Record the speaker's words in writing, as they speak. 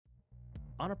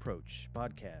On Approach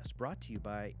podcast brought to you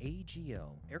by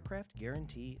AGL, Aircraft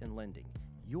Guarantee and Lending,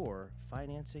 your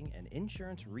financing and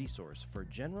insurance resource for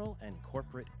general and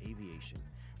corporate aviation.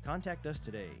 Contact us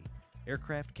today,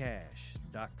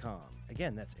 aircraftcash.com.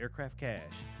 Again, that's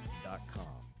aircraftcash.com.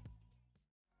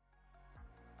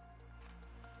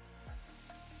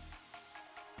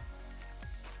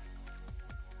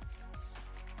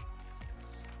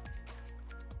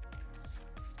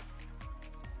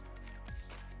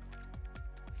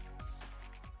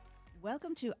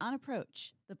 Welcome to On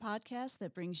Approach, the podcast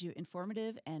that brings you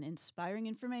informative and inspiring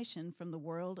information from the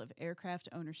world of aircraft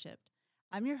ownership.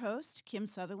 I'm your host, Kim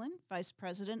Sutherland, Vice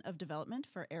President of Development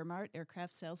for Airmart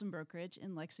Aircraft Sales and Brokerage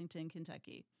in Lexington,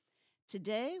 Kentucky.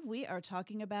 Today, we are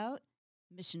talking about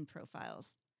mission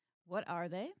profiles. What are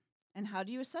they, and how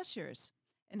do you assess yours?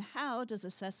 And how does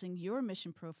assessing your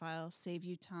mission profile save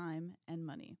you time and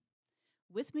money?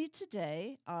 With me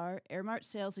today are Airmart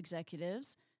sales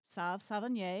executives, Sav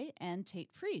Savanier and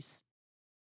Tate Priest.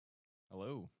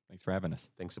 Hello. Thanks for having us.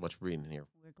 Thanks so much for being here.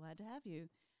 We're glad to have you.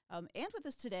 And with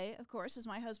us today, of course, is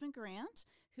my husband, Grant,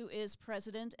 who is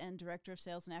President and Director of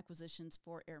Sales and Acquisitions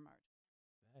for Airmart.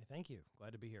 Hey, thank you.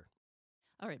 Glad to be here.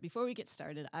 All right, before we get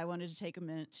started, I wanted to take a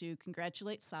minute to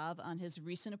congratulate Sav on his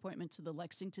recent appointment to the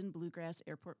Lexington Bluegrass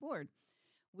Airport Board.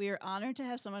 We are honored to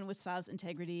have someone with Sav's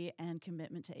integrity and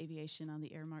commitment to aviation on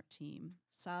the Airmart team.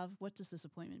 Sav, what does this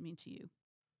appointment mean to you?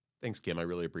 Thanks, Kim. I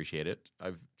really appreciate it.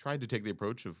 I've tried to take the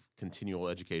approach of continual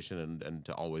education and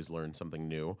to always learn something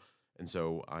new. And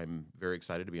so I'm very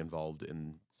excited to be involved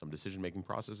in some decision-making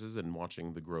processes and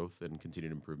watching the growth and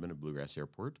continued improvement of Bluegrass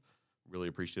Airport. Really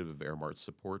appreciative of Airmart's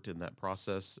support in that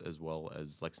process, as well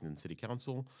as Lexington City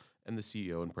Council and the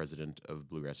CEO and President of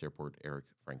Bluegrass Airport, Eric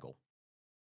Frankel.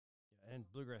 Yeah,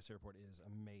 and Bluegrass Airport is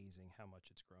amazing how much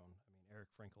it's grown. I mean, Eric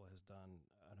Frankel has done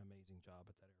an amazing job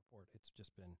at that airport. It's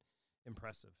just been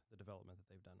impressive, the development that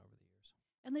they've done over the years.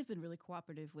 And they've been really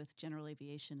cooperative with general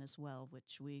aviation as well,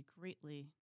 which we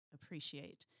greatly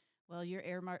appreciate. Well, your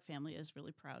Airmart family is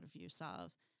really proud of you,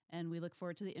 Sav, and we look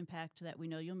forward to the impact that we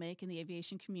know you'll make in the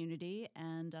aviation community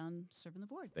and on serving the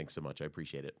board. Thanks so much. I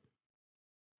appreciate it.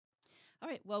 All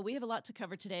right, well, we have a lot to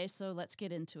cover today, so let's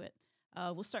get into it.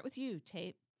 We'll start with you,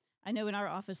 Tate. I know in our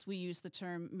office we use the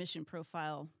term mission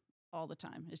profile all the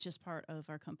time. It's just part of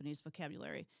our company's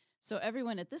vocabulary. So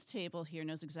everyone at this table here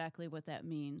knows exactly what that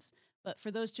means. But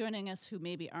for those joining us who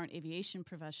maybe aren't aviation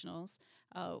professionals,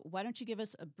 why don't you give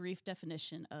us a brief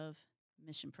definition of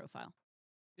mission profile?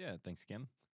 Yeah, thanks, Kim.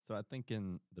 So I think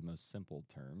in the most simple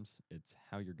terms, it's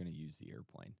how you're going to use the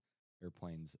airplane.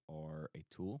 Airplanes are a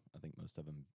tool. I think most of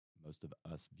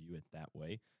us view it that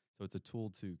way. So it's a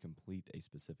tool to complete a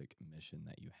specific mission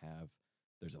that you have.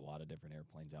 There's a lot of different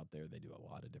airplanes out there. They do a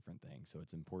lot of different things. So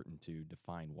it's important to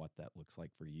define what that looks like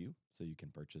for you so you can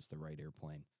purchase the right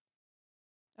airplane.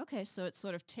 Okay, so it's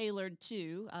sort of tailored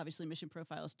to, obviously mission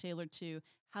profile is tailored to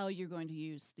how you're going to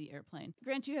use the airplane.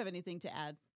 Grant, do you have anything to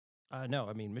add? No,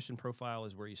 I mean, mission profile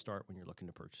is where you start when you're looking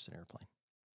to purchase an airplane.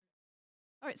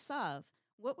 All right, Sav,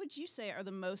 what would you say are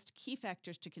the most key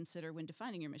factors to consider when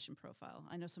defining your mission profile?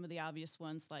 I know some of the obvious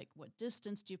ones like what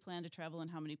distance do you plan to travel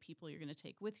and how many people you're going to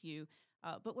take with you,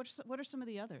 but what are some of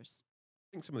the others?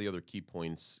 I think some of the other key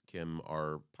points, Kim,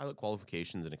 are pilot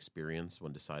qualifications and experience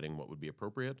when deciding what would be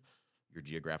appropriate, your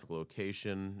geographic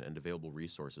location, and available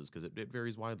resources, because it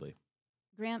varies widely.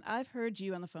 Grant, I've heard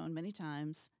you on the phone many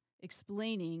times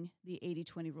explaining the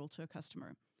 80-20 rule to a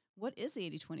customer. What is the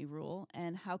 80-20 rule,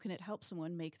 and how can it help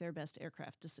someone make their best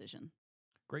aircraft decision?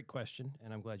 Great question,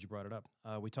 and I'm glad you brought it up.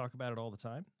 We talk about it all the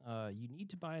time. You need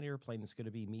to buy an airplane that's going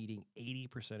to be meeting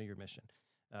 80% of your mission.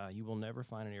 You will never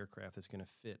find an aircraft that's going to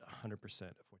fit 100%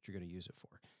 of what you're going to use it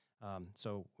for.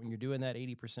 So when you're doing that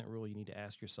 80% rule, you need to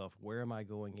ask yourself, where am I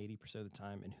going 80% of the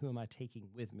time, and who am I taking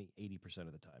with me 80%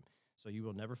 of the time? So you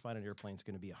will never find an airplane that's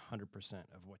going to be 100%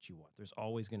 of what you want. There's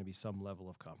always going to be some level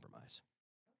of compromise.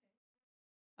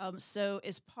 So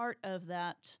is part of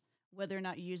that whether or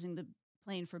not you're using the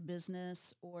plane for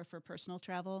business or for personal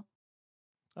travel?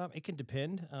 It can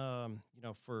depend.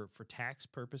 For tax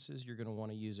purposes, you're going to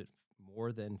want to use it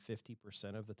more than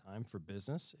 50% of the time for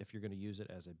business if you're going to use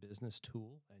it as a business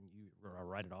tool and you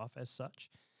write it off as such.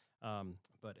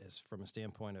 But as from a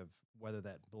standpoint of whether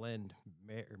that blend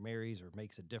marries or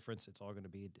makes a difference, it's all going to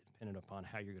be dependent upon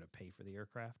how you're going to pay for the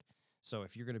aircraft. So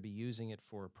if you're going to be using it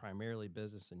for primarily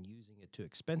business and using it to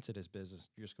expense it as business,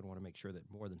 you're just going to want to make sure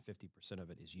that more than 50%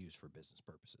 of it is used for business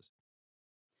purposes.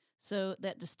 So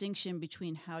that distinction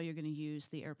between how you're going to use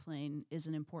the airplane is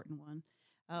an important one.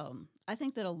 I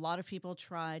think that a lot of people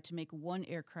try to make one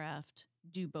aircraft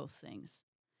do both things.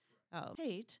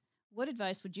 Kate, what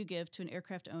advice would you give to an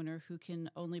aircraft owner who can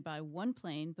only buy one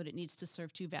plane, but it needs to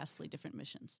serve two vastly different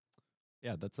missions?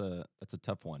 Yeah, that's a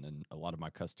tough one, and a lot of my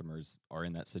customers are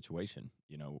in that situation.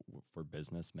 For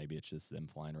business, maybe it's just them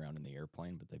flying around in the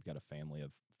airplane, but they've got a family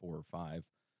of 4 or 5,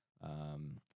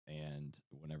 and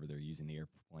whenever they're using the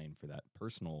airplane for that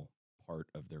personal part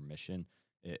of their mission,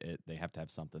 they have to have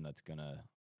something that's going to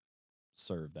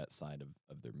serve that side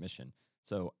of their mission.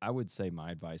 So I would say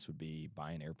my advice would be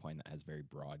buy an airplane that has very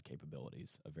broad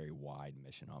capabilities, a very wide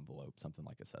mission envelope, something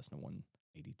like a Cessna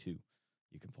 182.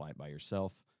 You can fly it by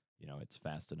yourself. It's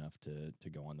fast enough to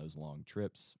go on those long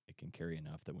trips. It can carry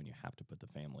enough that when you have to put the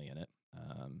family in it,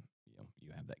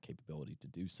 you have that capability to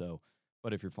do so.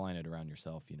 But if you're flying it around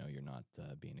yourself, you're not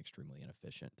being extremely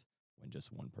inefficient when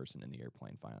just one person in the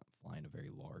airplane flying a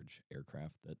very large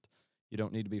aircraft that you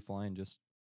don't need to be flying just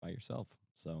by yourself.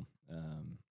 So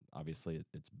obviously,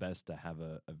 it's best to have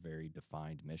a very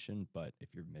defined mission. But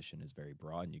if your mission is very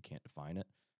broad and you can't define it,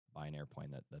 buy an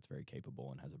airplane that's very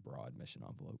capable and has a broad mission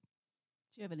envelope.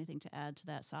 Do you have anything to add to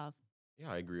that, Sav?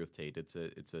 Yeah, I agree with Tate. It's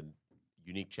a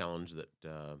unique challenge that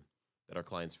our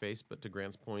clients face. But to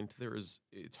Grant's point,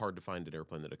 it's hard to find an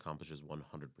airplane that accomplishes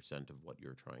 100% of what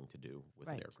you're trying to do with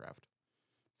an Right. aircraft.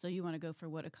 So you want to go for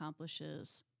what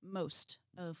accomplishes most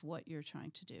of what you're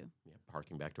trying to do. Yeah,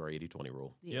 harking back to our 80-20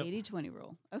 rule. The Yep. 80-20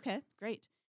 rule. Okay, great.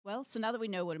 Well, so now that we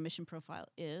know what a mission profile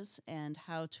is and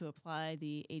how to apply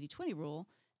the 80-20 rule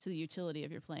to the utility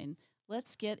of your plane,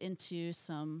 let's get into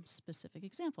some specific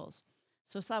examples.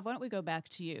 So, Sav, why don't we go back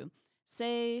to you?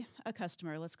 Say a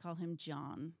customer, let's call him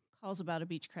John, calls about a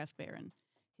Beechcraft Baron.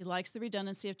 He likes the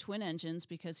redundancy of twin engines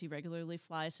because he regularly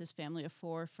flies his family of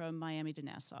 4 from Miami to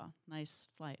Nassau. Nice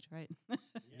flight, right?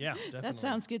 Yeah, definitely. That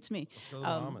sounds good to me. Let's go to the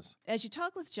Bahamas. As you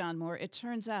talk with John Moore, it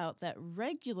turns out that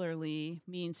regularly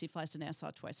means he flies to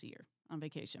Nassau twice a year on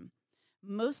vacation.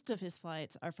 Most of his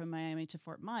flights are from Miami to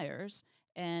Fort Myers,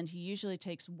 and he usually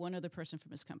takes one other person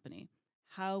from his company.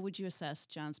 How would you assess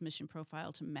John's mission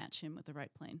profile to match him with the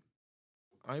right plane?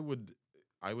 I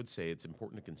would say it's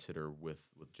important to consider with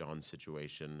John's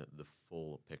situation the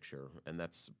full picture, and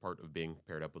that's part of being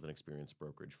paired up with an experienced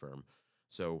brokerage firm.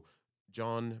 So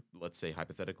John, let's say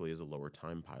hypothetically, is a lower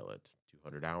time pilot,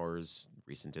 200 hours,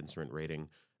 recent instrument rating.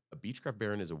 A Beechcraft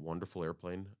Baron is a wonderful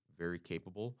airplane, very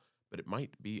capable, but it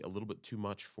might be a little bit too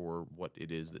much for what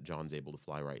it is that John's able to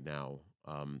fly right now.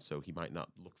 So he might not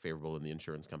look favorable in the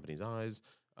insurance company's eyes.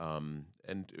 And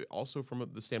also from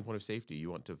the standpoint of safety,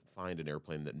 you want to find an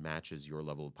airplane that matches your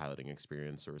level of piloting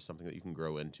experience or something that you can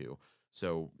grow into.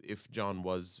 So if John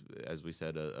was, as we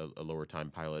said, a lower time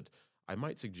pilot, I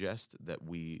might suggest that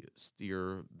we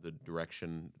steer the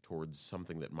direction towards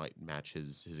something that might match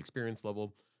his experience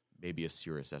level. Maybe a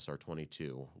Cirrus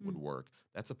SR-22 would work.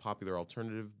 That's a popular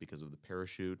alternative because of the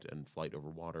parachute, and flight over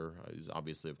water is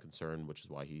obviously of concern, which is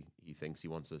why he thinks he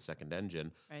wants a second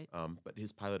engine. Right. But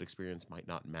his pilot experience might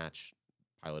not match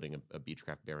piloting a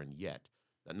Beechcraft Baron yet.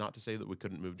 Not to say that we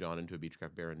couldn't move John into a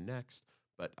Beechcraft Baron next,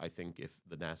 but I think if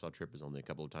the Nassau trip is only a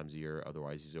couple of times a year,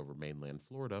 otherwise he's over mainland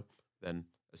Florida, then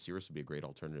a Cirrus would be a great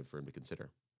alternative for him to consider.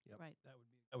 Yep. Right.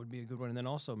 That would be a good one. And then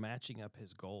also matching up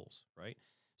his goals, right?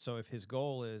 So if his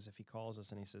goal is, if he calls us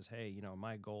and he says, hey,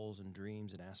 my goals and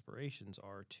dreams and aspirations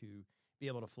are to be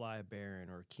able to fly a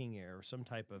Baron or a King Air or some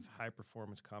type of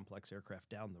high-performance complex aircraft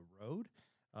down the road,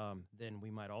 then we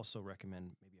might also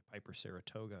recommend maybe a Piper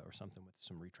Saratoga or something with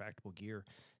some retractable gear.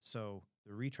 So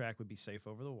the retract would be safe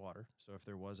over the water. So if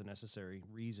there was a necessary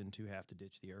reason to have to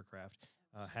ditch the aircraft,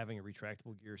 having a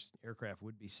retractable gear aircraft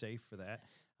would be safe for that.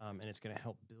 And it's going to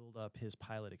help build up his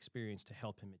pilot experience to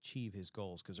help him achieve his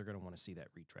goals, because they're going to want to see that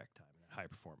retract time and that high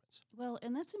performance. Well,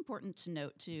 and that's important to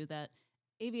note, too, that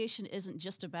aviation isn't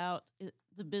just about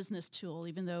the business tool,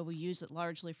 even though we use it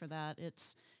largely for that.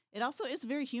 It also is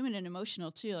very human and emotional,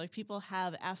 too. Like, people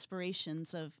have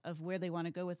aspirations of where they want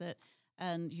to go with it,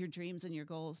 and your dreams and your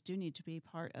goals do need to be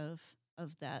part of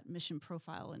that mission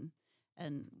profile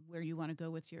and where you want to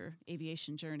go with your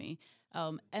aviation journey.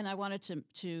 And I wanted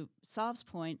to Sav's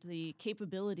point, the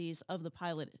capabilities of the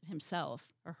pilot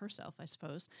himself, or herself, I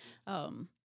suppose,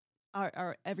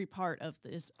 are every part of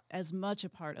this, as much a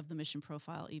part of the mission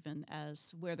profile even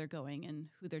as where they're going and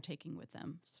who they're taking with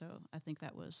them. So I think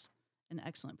that was an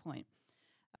excellent point.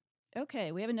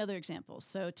 Okay, we have another example.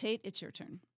 So Tate, it's your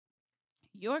turn.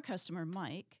 Your customer,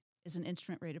 Mike, is an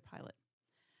instrument-rated pilot.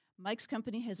 Mike's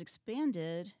company has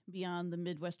expanded beyond the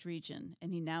Midwest region,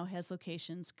 and he now has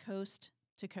locations coast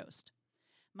to coast.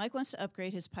 Mike wants to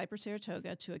upgrade his Piper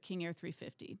Saratoga to a King Air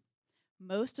 350.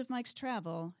 Most of Mike's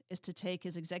travel is to take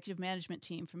his executive management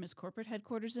team from his corporate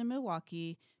headquarters in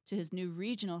Milwaukee to his new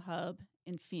regional hub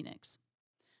in Phoenix.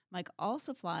 Mike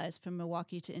also flies from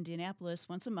Milwaukee to Indianapolis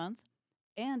once a month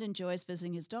and enjoys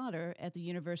visiting his daughter at the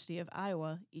University of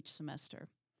Iowa each semester.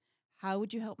 How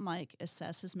would you help Mike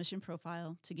assess his mission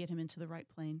profile to get him into the right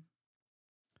plane?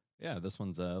 Yeah, this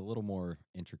one's a little more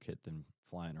intricate than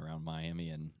flying around Miami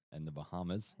and the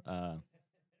Bahamas.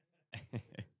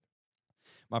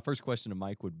 My first question to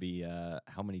Mike would be,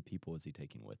 how many people is he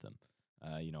taking with him?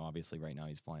 Obviously right now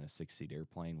he's flying a 6-seat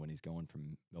airplane. When he's going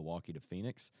from Milwaukee to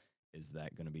Phoenix, is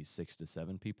that going to be 6 to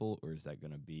 7 people, or is that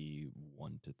going to be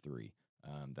 1 to 3?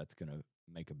 That's going to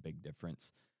make a big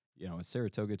difference. A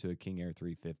Saratoga to a King Air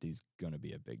 350 is going to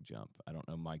be a big jump. I don't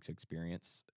know Mike's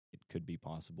experience. It could be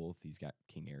possible if he's got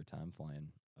King Air time flying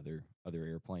other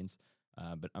airplanes,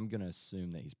 but I'm going to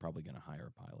assume that he's probably going to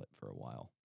hire a pilot for a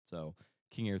while. So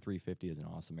King Air 350 is an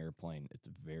awesome airplane. It's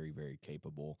very, very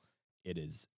capable. It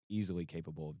is easily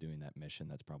capable of doing that mission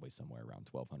that's probably somewhere around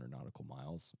 1,200 nautical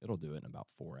miles. It'll do it in about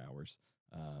 4 hours.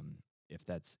 If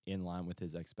that's in line with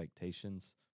his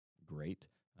expectations, great.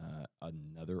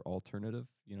 Another alternative,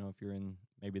 if you're in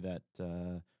maybe that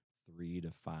 3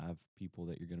 to 5 people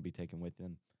that you're going to be taking with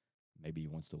him, maybe he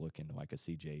wants to look into like a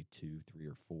CJ2, 3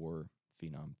 or 4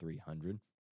 Phenom 300.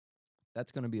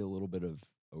 That's going to be a little bit of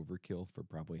overkill for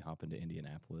probably hopping to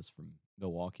Indianapolis from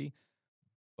Milwaukee,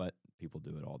 but people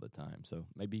do it all the time. So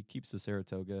maybe he keeps the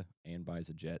Saratoga and buys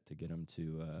a jet to get him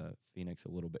to Phoenix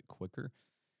a little bit quicker.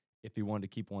 If he wanted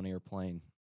to keep one airplane,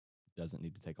 doesn't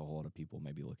need to take a whole lot of people,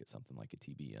 maybe look at something like a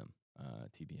TBM.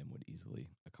 TBM would easily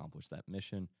accomplish that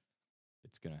mission.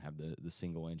 It's going to have the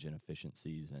single engine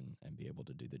efficiencies and be able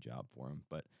to do the job for him.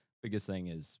 But biggest thing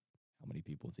is, how many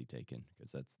people is he taking?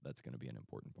 Because that's going to be an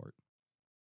important part.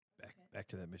 Back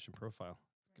to that mission profile.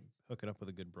 Hooking up with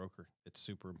a good broker, it's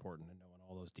super important, and knowing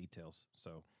all those details.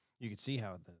 So you can see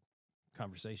how the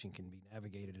conversation can be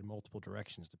navigated in multiple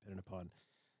directions depending upon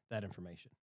that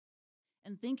information.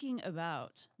 And thinking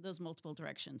about those multiple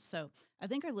directions. So I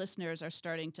think our listeners are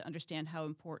starting to understand how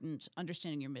important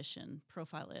understanding your mission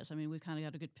profile is. I mean, we kind of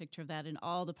got a good picture of that in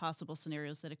all the possible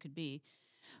scenarios that it could be.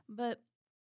 But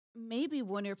maybe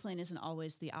one airplane isn't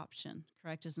always the option,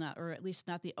 correct? Is not, or at least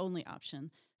not the only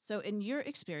option. So in your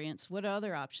experience, what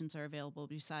other options are available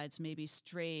besides maybe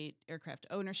straight aircraft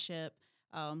ownership?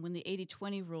 When the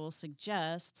 80-20 rule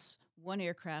suggests one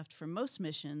aircraft for most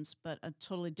missions, but a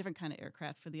totally different kind of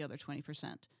aircraft for the other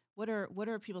 20%. What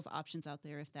are people's options out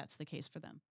there if that's the case for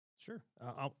them? Sure.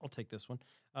 I'll take this one.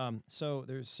 So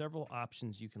there's several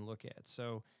options you can look at.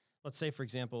 So let's say, for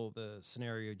example, the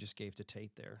scenario you just gave to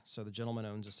Tate there. So the gentleman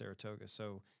owns a Saratoga.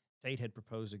 So Tate had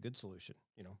proposed a good solution,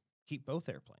 keep both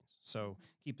airplanes. So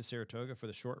keep the Saratoga for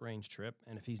the short range trip.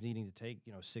 And if he's needing to take,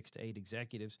 6 to 8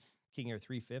 executives, King Air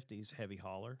 350s, heavy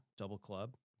hauler, double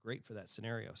club, great for that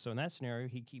scenario. So in that scenario,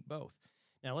 he'd keep both.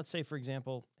 Now, let's say, for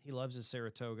example, he loves his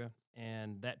Saratoga,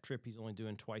 and that trip he's only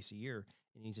doing twice a year,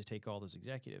 and he needs to take all those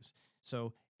executives.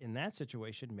 So in that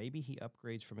situation, maybe he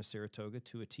upgrades from a Saratoga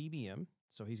to a TBM,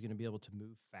 so he's going to be able to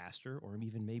move faster, or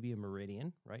even maybe a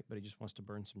Meridian, right? But he just wants to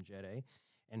burn some Jet A.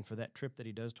 And for that trip that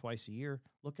he does twice a year,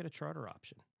 look at a charter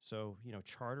option. So,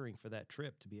 chartering for that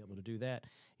trip to be able to do that.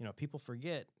 People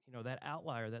forget, that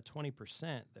outlier, that 20%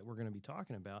 that we're going to be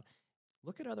talking about,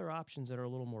 look at other options that are a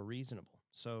little more reasonable.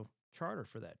 So charter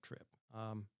for that trip,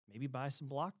 maybe buy some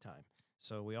block time.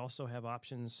 So we also have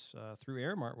options through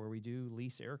Airmart where we do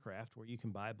lease aircraft where you can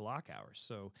buy block hours.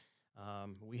 So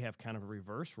we have kind of a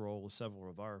reverse role with several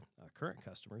of our current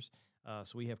customers.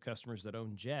 So we have customers that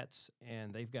own jets,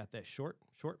 and they've got that short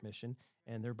mission,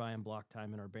 and they're buying block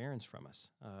time in our Barons from us,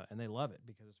 and they love it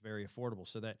because it's very affordable.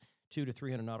 So that 200 to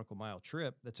 300 nautical mile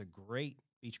trip, that's a great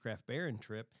Beechcraft Baron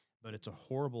trip, but it's a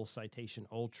horrible Citation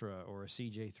Ultra or a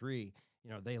CJ3.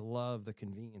 They love the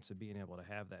convenience of being able to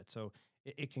have that. So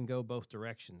it can go both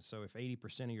directions. So if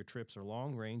 80% of your trips are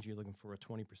long range, you're looking for a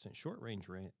 20% short range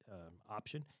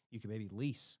option, you can maybe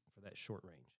lease for that short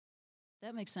range.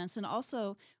 That makes sense. And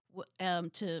also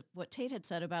to what Tate had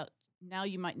said about now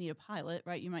you might need a pilot,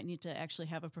 right? You might need to actually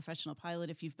have a professional pilot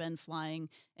if you've been flying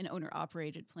an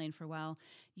owner-operated plane for a while.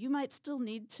 You might still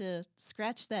need to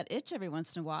scratch that itch every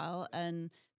once in a while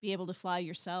and be able to fly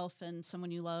yourself and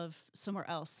someone you love somewhere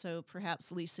else. So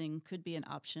perhaps leasing could be an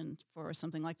option for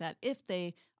something like that if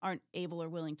they aren't able or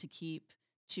willing to keep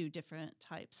 2 different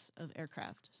types of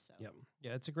aircraft. So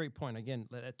yeah, it's a great point. Again,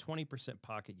 that 20%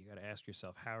 pocket, you got to ask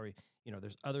yourself, how are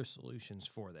there's other solutions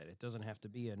for that. It doesn't have to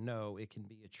be a no. It can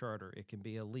be a charter. It can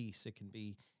be a lease. It can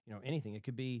be anything. It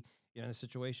could be in a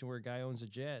situation where a guy owns a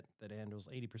jet that handles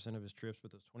 80% of his trips,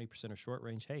 but those 20% are short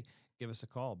range. Hey, give us a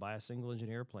call. Buy a single engine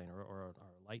airplane or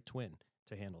a light twin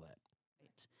to handle that.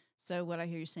 Right. So what I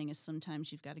hear you saying is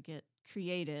sometimes you've got to get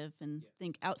creative and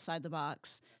think outside the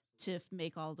box to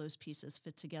make all those pieces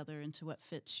fit together into what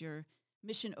fits your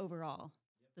mission overall,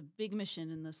 the big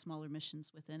mission and the smaller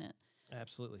missions within it.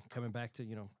 Absolutely. Coming back to,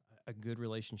 a good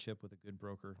relationship with a good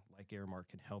broker like Airmark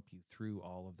can help you through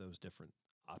all of those different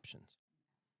options.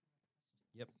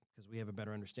 Yep, because we have a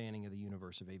better understanding of the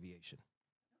universe of aviation.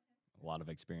 A lot of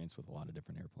experience with a lot of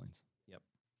different airplanes.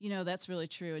 Yep. That's really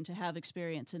true. And to have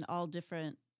experience in all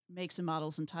different makes and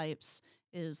models and types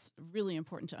is really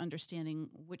important to understanding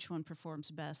which one performs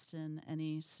best in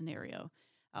any scenario.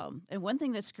 And one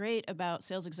thing that's great about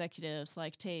sales executives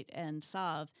like Tate and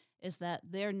Sav is that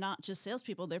they're not just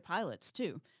salespeople, they're pilots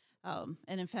too. And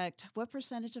in fact, what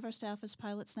percentage of our staff is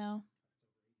pilots now?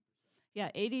 Yeah,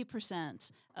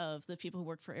 80% of the people who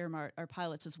work for Airmart are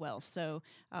pilots as well. So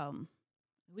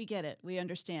we get it. We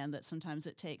understand that sometimes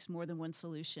it takes more than one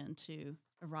solution to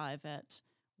arrive at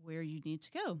where you need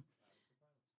to go.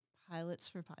 Pilots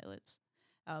for pilots.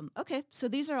 Okay, so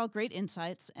these are all great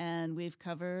insights, and we've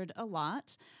covered a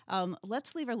lot.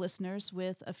 Let's leave our listeners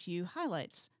with a few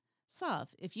highlights. Sav,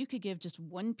 if you could give just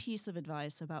one piece of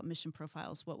advice about mission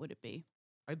profiles, what would it be?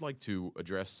 I'd like to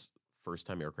address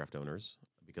first-time aircraft owners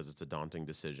because it's a daunting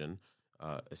decision,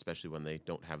 especially when they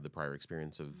don't have the prior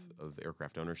experience of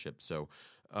aircraft ownership. So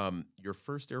your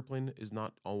first airplane is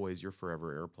not always your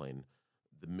forever airplane.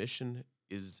 The mission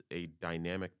is a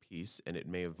dynamic piece, and it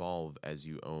may evolve as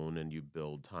you own and you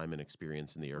build time and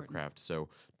experience in the aircraft. So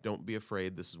don't be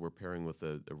afraid. This is where pairing with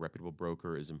a reputable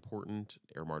broker is important.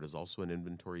 Airmart is also an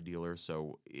inventory dealer.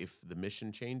 So if the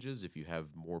mission changes, if you have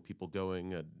more people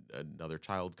going, another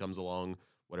child comes along,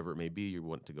 whatever it may be, you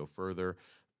want to go further,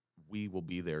 we will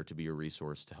be there to be a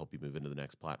resource to help you move into the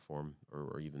next platform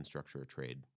or even structure a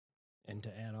trade. And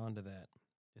to add on to that,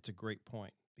 it's a great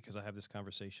point because I have this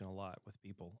conversation a lot with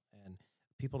people, and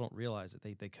people don't realize that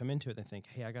they come into it and they think,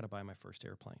 hey, I got to buy my first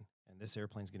airplane, and this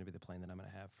airplane is going to be the plane that I'm going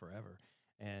to have forever.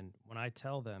 And when I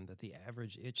tell them that the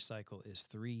average itch cycle is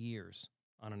 3 years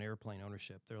on an airplane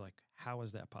ownership, they're like, how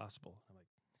is that possible? I'm like,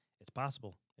 it's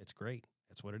possible. It's great.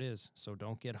 That's what it is. So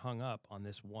don't get hung up on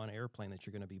this one airplane that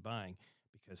you're going to be buying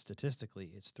because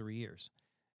statistically it's 3 years.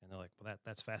 And they're like, well,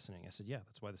 that's fascinating. I said, yeah,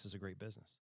 that's why this is a great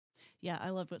business. Yeah, I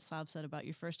loved what Saab said about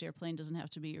your first airplane doesn't have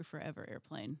to be your forever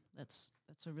airplane. That's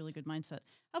a really good mindset.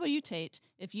 How about you, Tate?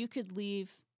 If you could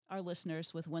leave our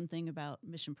listeners with one thing about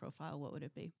mission profile, what would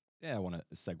it be? Yeah, I want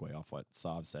to segue off what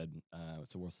Sav said,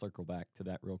 so we'll circle back to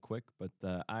that real quick. But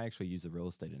I actually use a real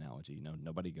estate analogy.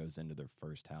 Nobody goes into their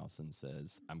first house and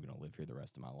says, I'm going to live here the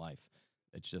rest of my life.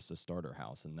 It's just a starter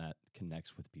house, and that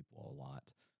connects with people a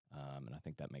lot. And I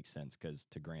think that makes sense because,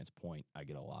 to Grant's point, I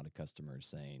get a lot of customers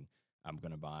saying, I'm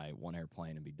going to buy one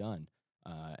airplane and be done.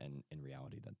 And in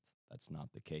reality, that's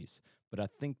not the case. But I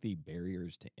think the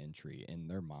barriers to entry in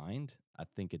their mind, I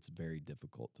think it's very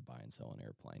difficult to buy and sell an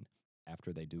airplane.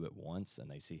 After they do it once and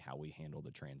they see how we handle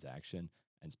the transaction,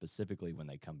 and specifically when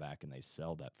they come back and they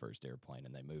sell that first airplane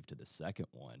and they move to the second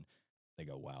one, they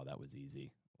go, wow, that was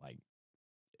easy. Like,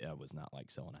 it was not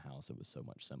like selling a house. It was so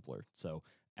much simpler. So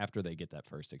after they get that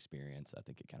first experience, I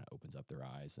think it kind of opens up their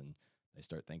eyes and they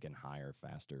start thinking higher,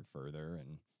 faster, further,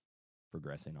 and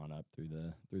progressing on up through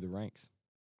the ranks.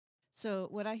 So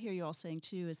what I hear you all saying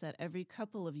too is that every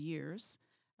couple of years,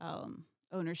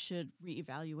 owners should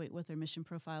reevaluate what their mission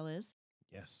profile is.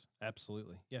 Yes,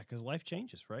 absolutely. Yeah, because life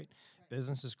changes, right?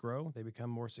 Businesses grow, they become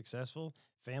more successful,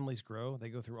 families grow, they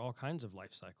go through all kinds of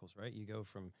life cycles, right? You go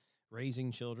from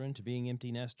raising children to being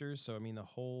empty nesters. So, I mean, the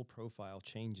whole profile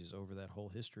changes over that whole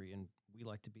history, and we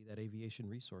like to be that aviation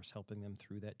resource helping them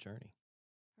through that journey.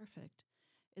 Perfect.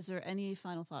 Is there any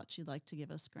final thoughts you'd like to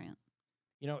give us, Grant?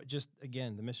 Just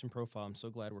again, the mission profile, I'm so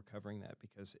glad we're covering that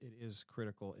because it is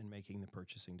critical in making the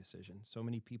purchasing decision. So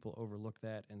many people overlook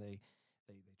that and they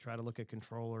try to look at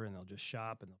controller and they'll just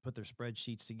shop and they'll put their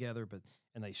spreadsheets together,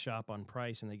 and they shop on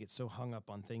price and they get so hung up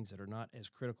on things that are not as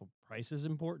critical. Price is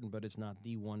important, but it's not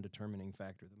the one determining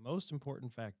factor. The most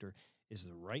important factor is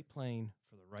the right plane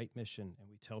for the right mission, and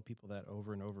we tell people that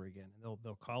over and over again. And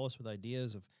they'll call us with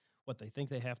ideas of what they think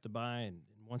they have to buy, and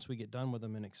once we get done with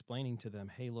them and explaining to them,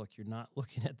 hey, look, you're not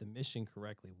looking at the mission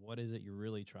correctly. What is it you're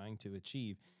really trying to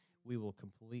achieve? We will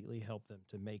completely help them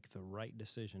to make the right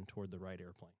decision toward the right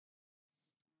airplane.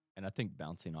 And I think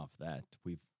bouncing off that,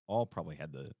 we've all probably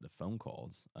had the phone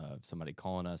calls of somebody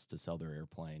calling us to sell their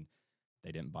airplane.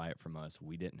 They didn't buy it from us.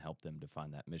 We didn't help them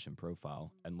define that mission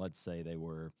profile. And let's say they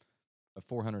were a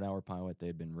 400-hour pilot. They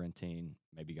had been renting,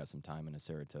 maybe got some time in a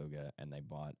Saratoga, and they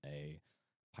bought a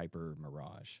Piper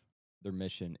Mirage. Their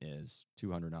mission is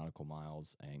 200 nautical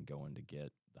miles and going to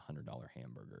get the $100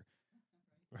 hamburger.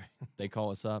 Right. They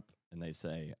call us up and they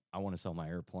say, I want to sell my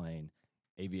airplane.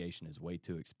 Aviation is way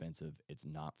too expensive. It's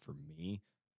not for me.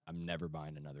 I'm never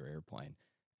buying another airplane.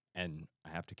 And I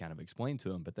have to kind of explain to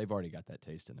them, but they've already got that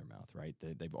taste in their mouth, right?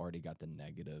 They've already got the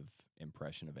negative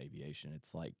impression of aviation.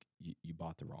 It's like you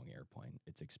bought the wrong airplane.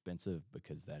 It's expensive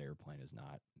because that airplane is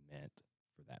not meant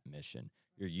for that mission.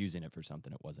 You're using it for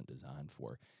something it wasn't designed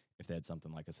for. If they had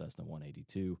something like a Cessna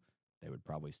 182, they would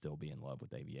probably still be in love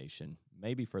with aviation.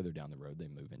 Maybe further down the road, they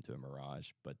move into a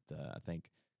Mirage. But I think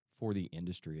for the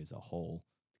industry as a whole,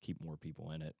 to keep more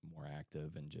people in it, more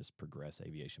active, and just progress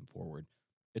aviation forward,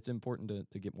 it's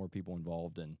important to get more people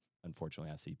involved. And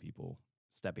unfortunately, I see people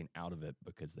stepping out of it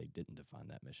because they didn't define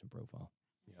that mission profile.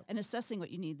 Yep. And assessing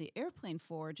what you need the airplane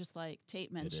for, just like Tate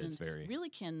mentioned, really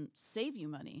can save you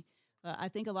money. I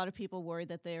think a lot of people worry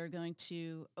that they are going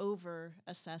to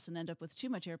over-assess and end up with too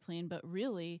much airplane, but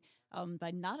really,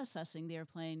 by not assessing the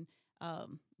airplane,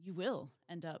 you will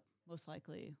end up most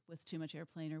likely with too much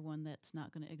airplane or one that's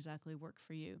not going to exactly work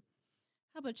for you.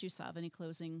 How about you, Sav? Any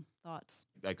closing thoughts?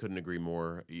 I couldn't agree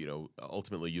more.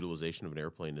 Ultimately, utilization of an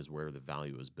airplane is where the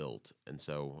value is built. And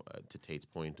so, to Tate's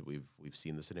point, we've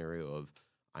seen the scenario of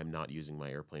I'm not using my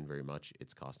airplane very much.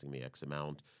 It's costing me X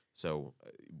amount. So,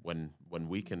 when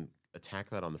we can attack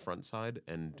that on the front side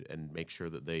and make sure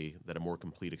that a more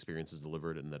complete experience is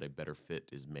delivered and that a better fit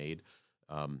is made,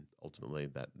 ultimately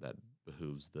that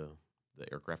behooves the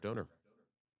aircraft owner.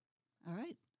 All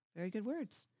right. Very good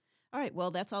words. All right,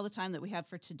 well, that's all the time that we have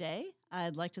for today.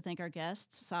 I'd like to thank our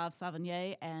guests, Sav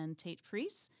Savigny and Tate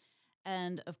Priest,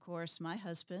 and, of course, my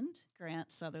husband,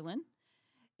 Grant Sutherland.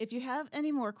 If you have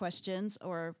any more questions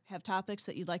or have topics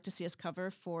that you'd like to see us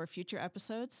cover for future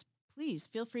episodes, please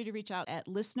feel free to reach out at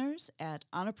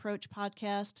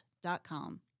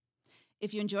listeners@onapproachpodcast.com.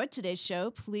 If you enjoyed today's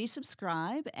show, please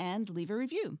subscribe and leave a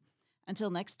review. Until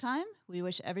next time, we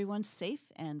wish everyone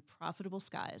safe and profitable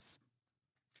skies.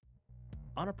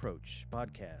 On Approach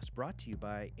podcast brought to you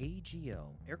by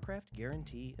AGL, Aircraft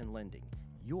Guarantee and Lending,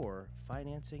 your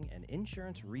financing and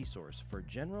insurance resource for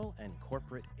general and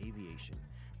corporate aviation.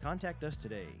 Contact us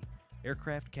today,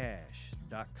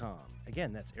 aircraftcash.com.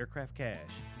 Again, that's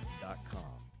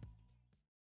aircraftcash.com.